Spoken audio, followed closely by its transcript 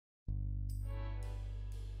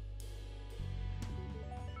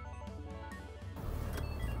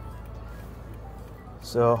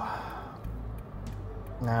So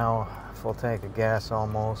now full tank of gas,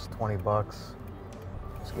 almost 20 bucks.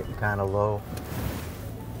 It's getting kind of low.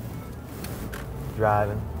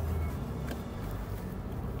 Driving.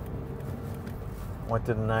 Went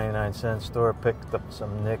to the 99-cent store, picked up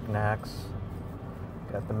some knickknacks.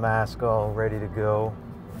 Got the mask all ready to go.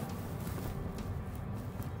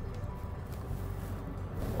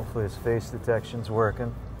 Hopefully his face detection's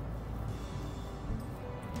working.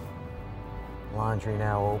 Laundry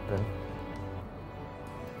now open.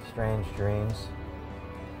 Strange dreams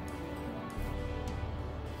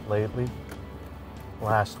lately.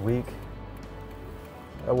 Last week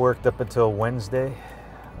I worked up until Wednesday,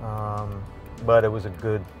 but it was a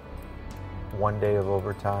good one day of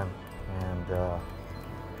overtime, and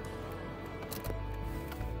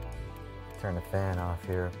turn the fan off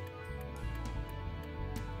here.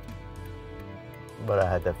 But I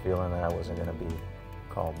had that feeling that I wasn't going to be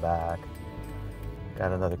called back.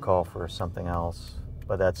 Got another call for something else,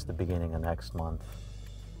 but that's the beginning of next month.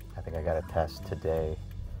 I think I got a test today.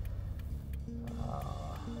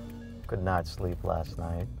 Could not sleep last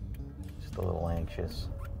night. Just a little anxious.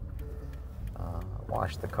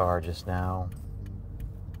 Washed the car just now.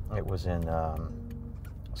 It was in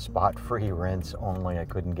spot-free rinse only. I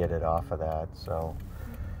couldn't get it off of that, so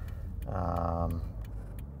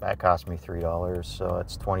that cost me $3, so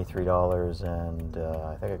it's $23, and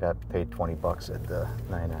I think I got paid 20 bucks at the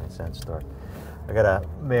 99-cent store. I gotta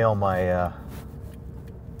mail my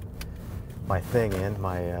my thing in.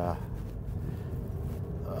 My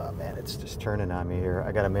man, it's just turning on me here.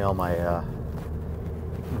 I gotta mail my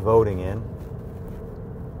voting in.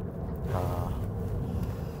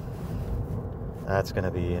 That's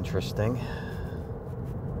gonna be interesting.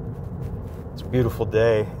 It's a beautiful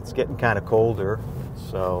day. It's getting kind of colder,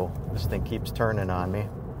 so this thing keeps turning on me.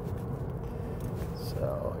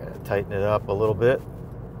 So I gotta tighten it up a little bit.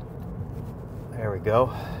 There we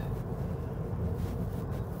go.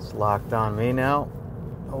 It's locked on me now,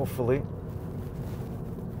 hopefully.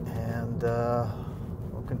 And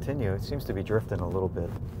we'll continue. It seems to be drifting a little bit,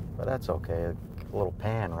 but that's okay. A little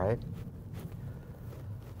pan, right?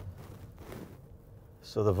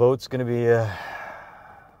 So the vote's going to be a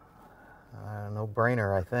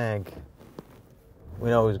no-brainer, I think. We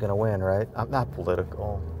know who's going to win, right? I'm not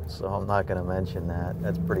political, so I'm not going to mention that.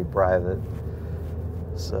 That's pretty private.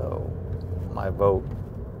 So my vote,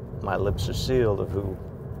 my lips are sealed of who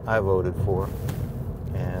I voted for.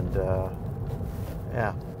 And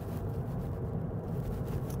yeah.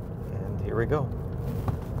 And here we go.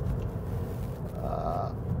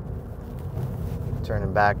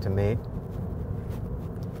 Turning back to me.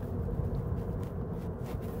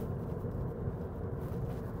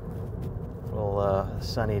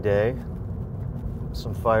 Sunny day,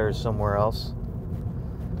 some fires somewhere else,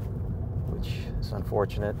 which is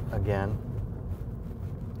unfortunate again.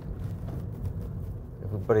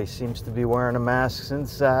 Everybody seems to be wearing a mask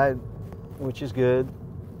inside, which is good.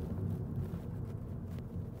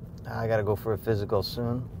 I gotta go for a physical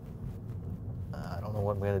soon. I don't know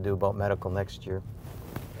what I'm gonna do about medical next year.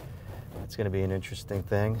 It's gonna be an interesting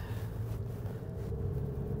thing.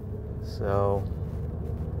 So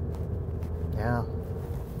yeah,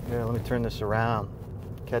 here, let me turn this around,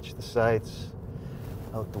 catch the sights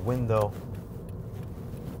out the window.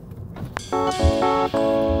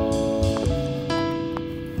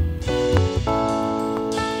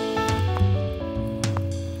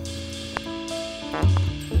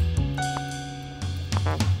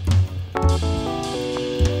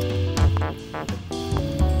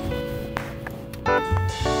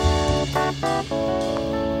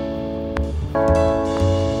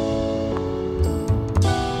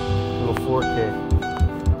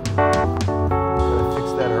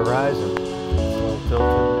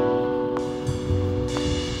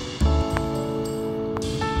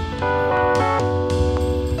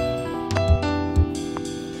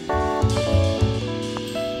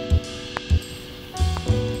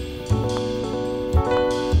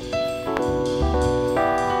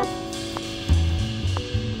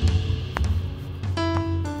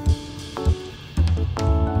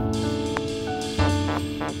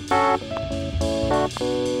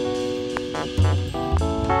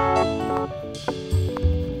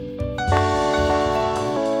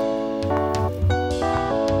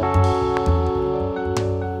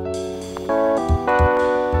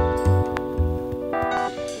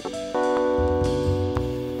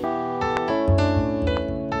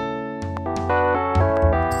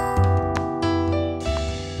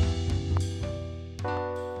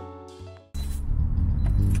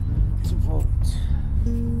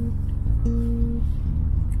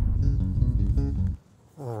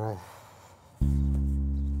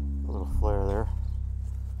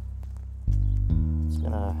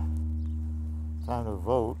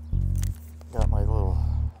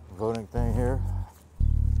 voting thing here.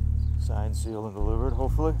 Signed, sealed, and delivered,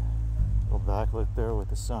 hopefully. A little backlit there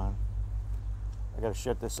with the sun. I gotta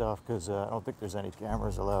shut this off because I don't think there's any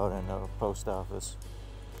cameras allowed in the post office.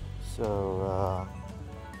 So,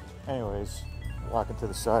 anyways, walking to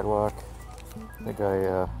the sidewalk. I think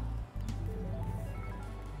I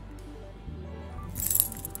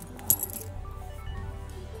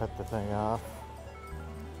cut the thing off.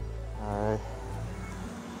 Alright,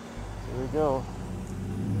 here we go.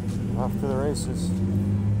 Off to the races.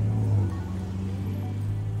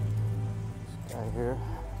 This guy here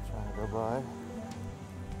trying to go by.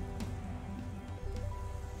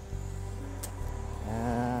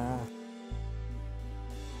 And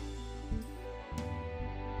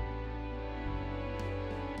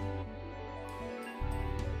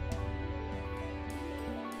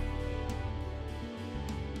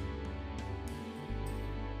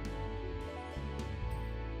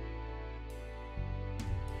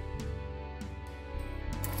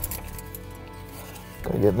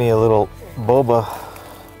gotta get me a little boba.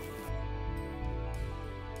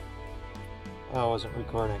 Oh, I wasn't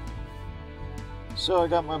recording. So I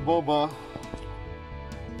got my boba,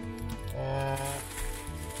 and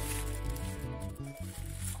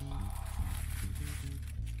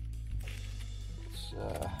it's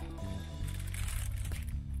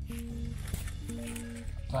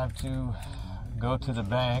time to go to the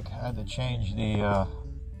bank. I had to change the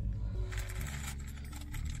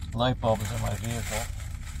light bulbs in my vehicle,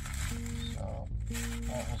 so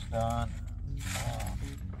that was done.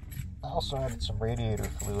 I also added some radiator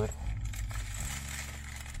fluid.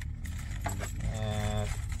 And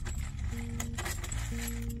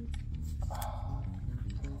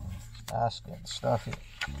it's getting stuffy.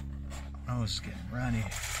 Oh, it's getting runny.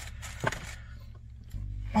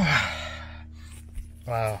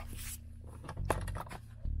 Wow.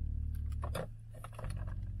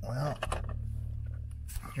 Well,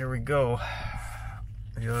 here we go.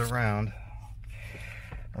 The other round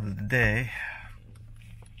of the day.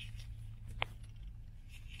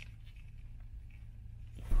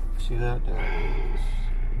 See that?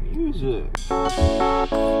 Music.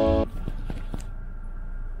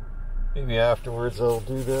 Maybe afterwards I'll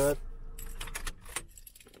do that.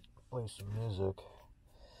 Play some music.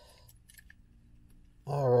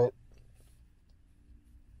 Alright.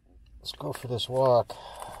 Let's go for this walk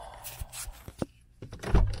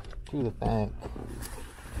to the bank.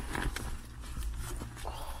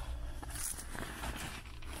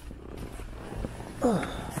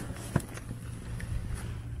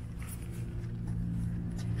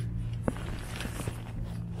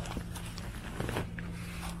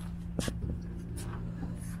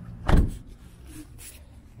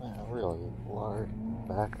 Really large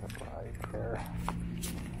backup right there.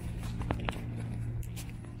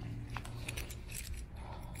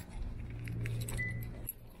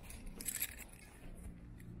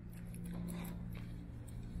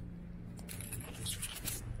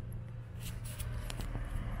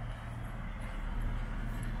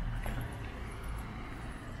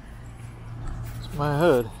 It's my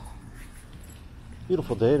hood.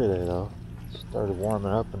 Beautiful day today though. Started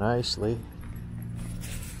warming up nicely.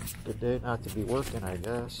 Good day not to be working, I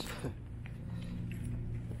guess.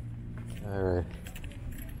 Alright.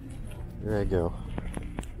 Here I go.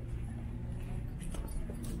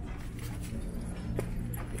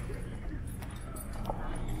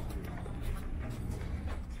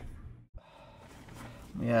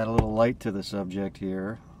 Let me add a little light to the subject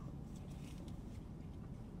here.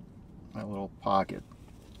 My little pocket.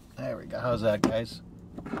 There we go. How's that, guys?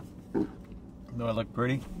 Do I look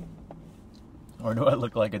pretty? Or do I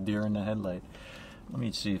look like a deer in the headlight? Let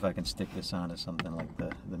me see if I can stick this onto something like the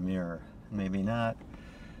mirror. Maybe not.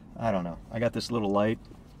 I don't know. I got this little light.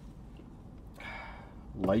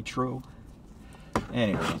 Lytro.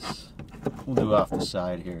 Anyways, we'll do off the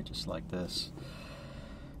side here just like this.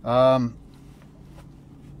 What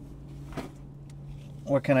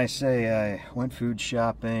can I say? I went food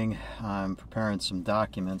shopping. I'm preparing some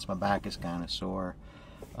documents. My back is kind of sore.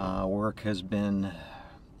 Work has been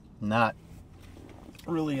not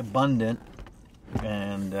really abundant,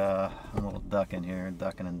 and I'm a little ducking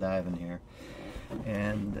and diving here,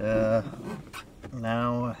 and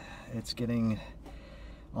now it's getting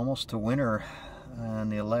almost to winter,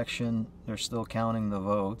 and the election, they're still counting the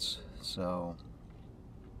votes, so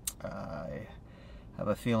I have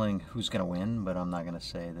a feeling who's going to win, but I'm not going to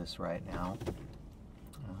say this right now,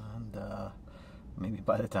 and maybe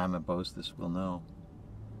by the time I post this we'll know,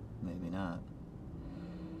 maybe not.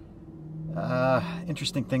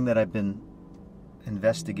 Interesting thing that I've been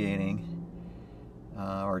investigating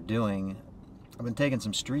or doing, I've been taking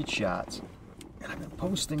some street shots, And I've been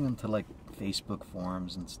posting them to like Facebook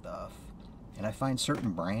forums and stuff. And I find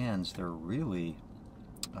certain brands, they're really,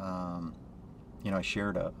 you know, I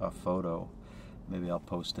shared a photo. Maybe I'll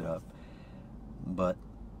post it up. But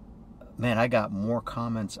man, I got more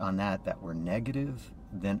comments on that were negative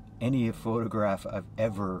than any photograph I've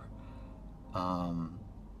ever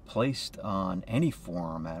placed on any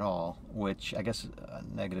forum at all, which I guess a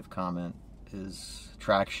negative comment is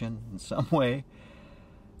traction in some way.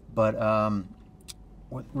 But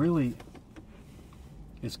what really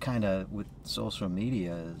is kind of with social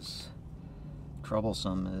media is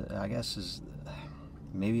troublesome, I guess, is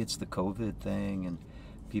maybe it's the COVID thing and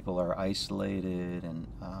people are isolated and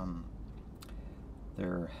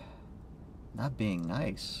they're not being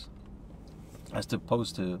nice, as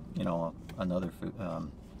opposed to, you know, another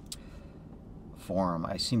forum.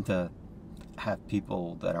 I seem to have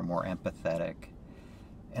people that are more empathetic,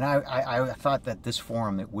 and I thought that this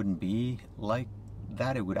forum, it wouldn't be like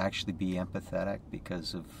that. It would actually be empathetic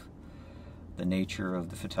because of the nature of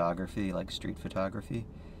the photography, like street photography,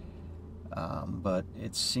 but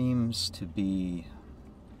it seems to be,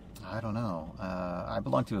 I don't know. I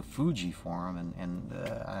belong to a Fuji forum, and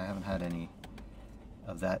I haven't had any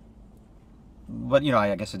of that. But, you know,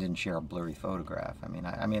 I guess I didn't share a blurry photograph. I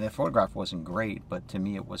mean, the photograph wasn't great, but to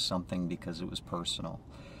me it was something because it was personal.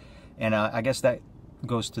 And I guess that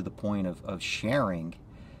goes to the point of sharing.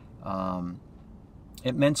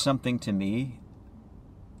 It meant something to me,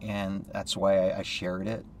 and that's why I shared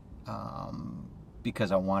it,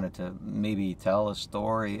 because I wanted to maybe tell a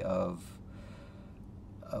story of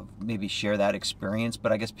maybe share that experience,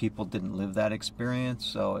 but I guess people didn't live that experience,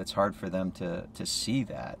 so it's hard for them to see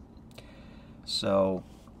that. So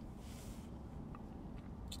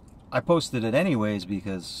I posted it anyways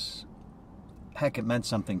because, heck, it meant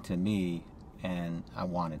something to me, and I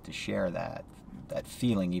wanted to share that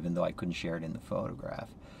feeling, even though I couldn't share it in the photograph,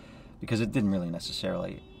 because it didn't really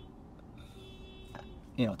necessarily,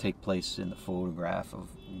 you know, take place in the photograph of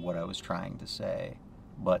what I was trying to say,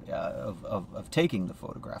 but of taking the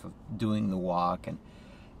photograph, of doing the walk, and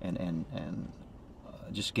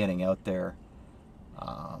just getting out there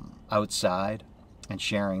outside and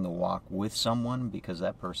sharing the walk with someone, because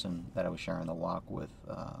that person that I was sharing the walk with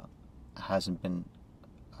hasn't been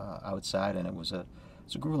outside, and it was a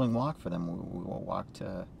grueling walk for them. We walked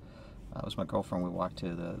to, it was my girlfriend, we walked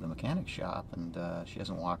to the mechanic shop, and she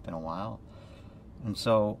hasn't walked in a while, and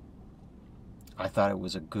so I thought it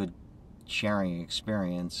was a good sharing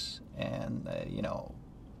experience. And you know,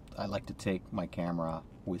 I like to take my camera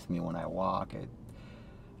with me when I walk.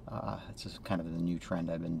 It's just kind of the new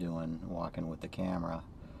trend I've been doing, walking with the camera,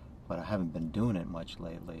 but I haven't been doing it much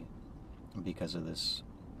lately because of this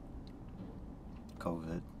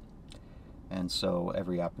COVID. And so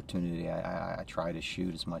every opportunity I try to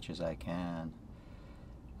shoot as much as I can,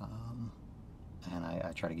 and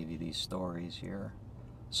I try to give you these stories here.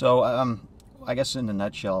 So I guess in a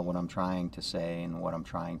nutshell, what I'm trying to say and what I'm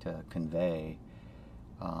trying to convey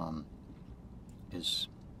is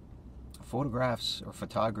photographs or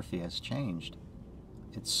photography has changed.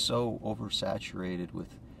 It's so oversaturated with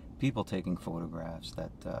people taking photographs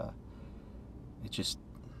that it just,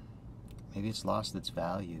 maybe it's lost its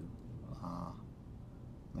value.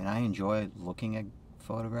 I mean, I enjoy looking at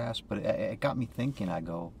photographs, but it got me thinking. I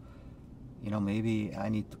go, you know, maybe I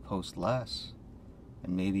need to post less,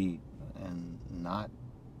 and maybe, and not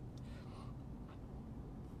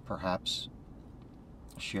perhaps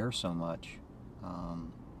share so much,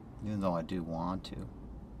 even though I do want to.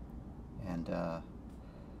 And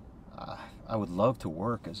I would love to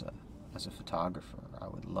work as a photographer. I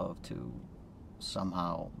would love to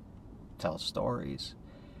somehow tell stories,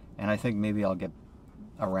 and I think maybe I'll get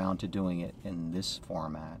around to doing it in this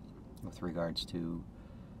format with regards to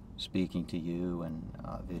speaking to you and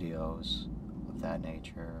videos of that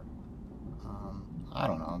nature. I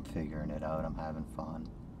don't know, I'm figuring it out. I'm having fun.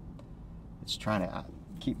 It's trying to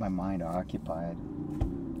keep my mind occupied,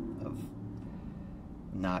 of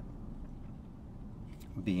not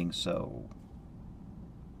being so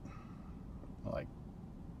like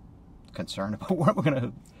concerned about what I'm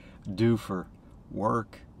gonna do for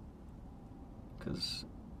work, because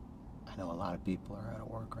I know a lot of people are out of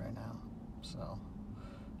work right now. So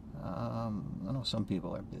I know some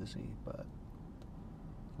people are busy, but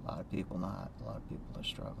a lot of people not. A lot of people are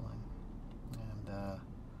struggling, and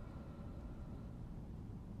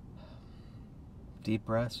deep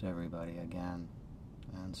breaths, everybody, again.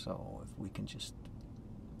 And so if we can just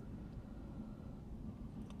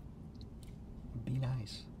be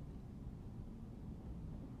nice.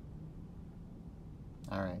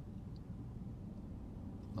 All right.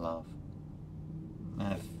 Love.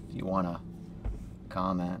 And if you want to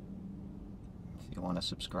comment, if you want to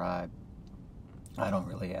subscribe. I don't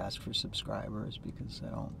really ask for subscribers because I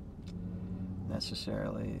don't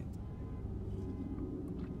necessarily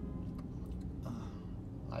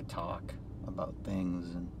I talk about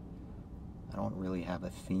things, and I don't really have a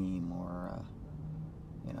theme, or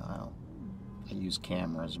you know, I use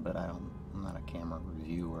cameras, but I'm not a camera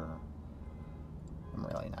reviewer. I'm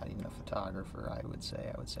really not even a photographer. I would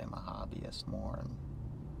say I'm a hobbyist more,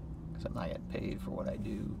 because I'm not yet paid for what I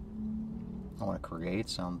do. I want to create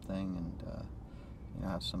something, and you know,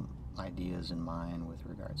 have some ideas in mind with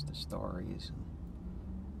regards to stories and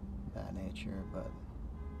that nature. But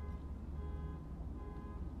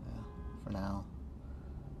yeah, for now,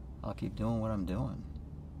 I'll keep doing what I'm doing,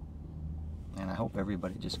 and I hope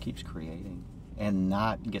everybody just keeps creating and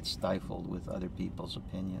not get stifled with other people's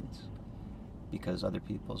opinions, because other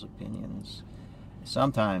people's opinions,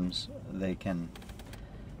 sometimes they can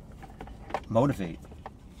motivate,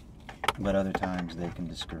 but other times they can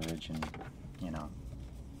discourage and, you know,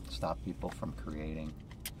 stop people from creating.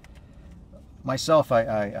 Myself,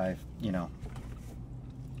 I you know,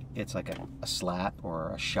 it's like a slap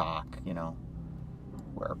or a shock, you know,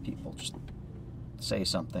 where people just say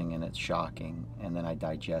something and it's shocking, and then I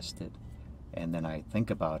digest it, and then I think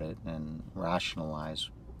about it and rationalize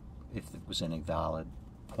if there was any valid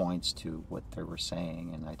points to what they were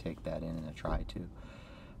saying, and I take that in and I try to.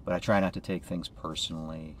 But I try not to take things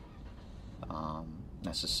personally,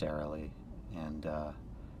 necessarily, and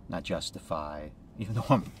not justify, even though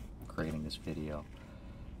I'm creating this video.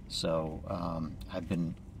 So I've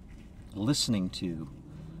been listening to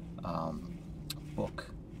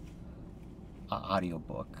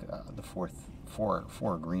audiobook, the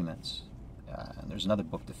Four Agreements. And there's another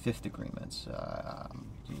book, The Fifth Agreements.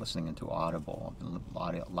 I'm listening into Audible, a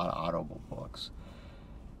lot of Audible books.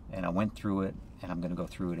 And I went through it, and I'm going to go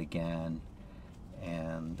through it again.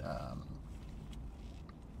 And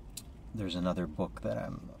there's another book that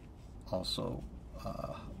I'm also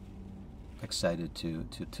excited to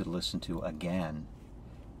listen to again.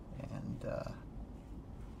 And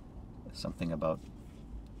something about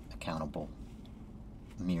accountable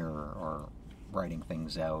mirror, or writing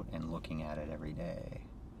things out and looking at it every day.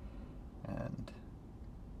 And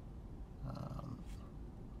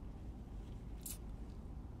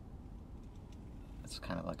it's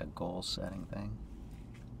kind of like a goal setting thing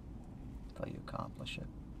until you accomplish it.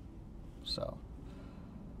 So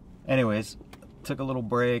anyways, took a little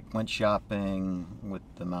break, went shopping. With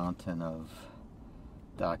the mountain of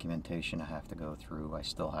documentation I have to go through, I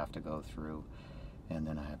still have to go through, and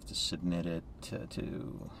then I have to submit it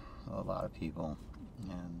to a lot of people,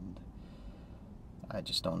 and I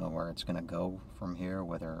just don't know where it's going to go from here,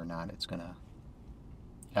 whether or not it's going to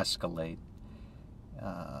escalate.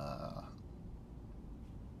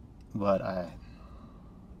 But I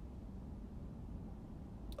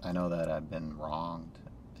know that I've been wronged,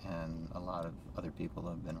 and a lot of other people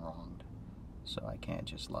have been wronged, so I can't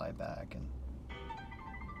just lie back and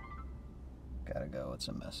gotta go. It's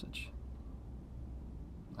a message.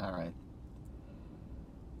 Alright.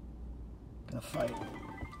 Gonna fight.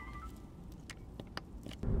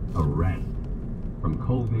 Arrest from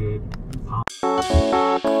COVID.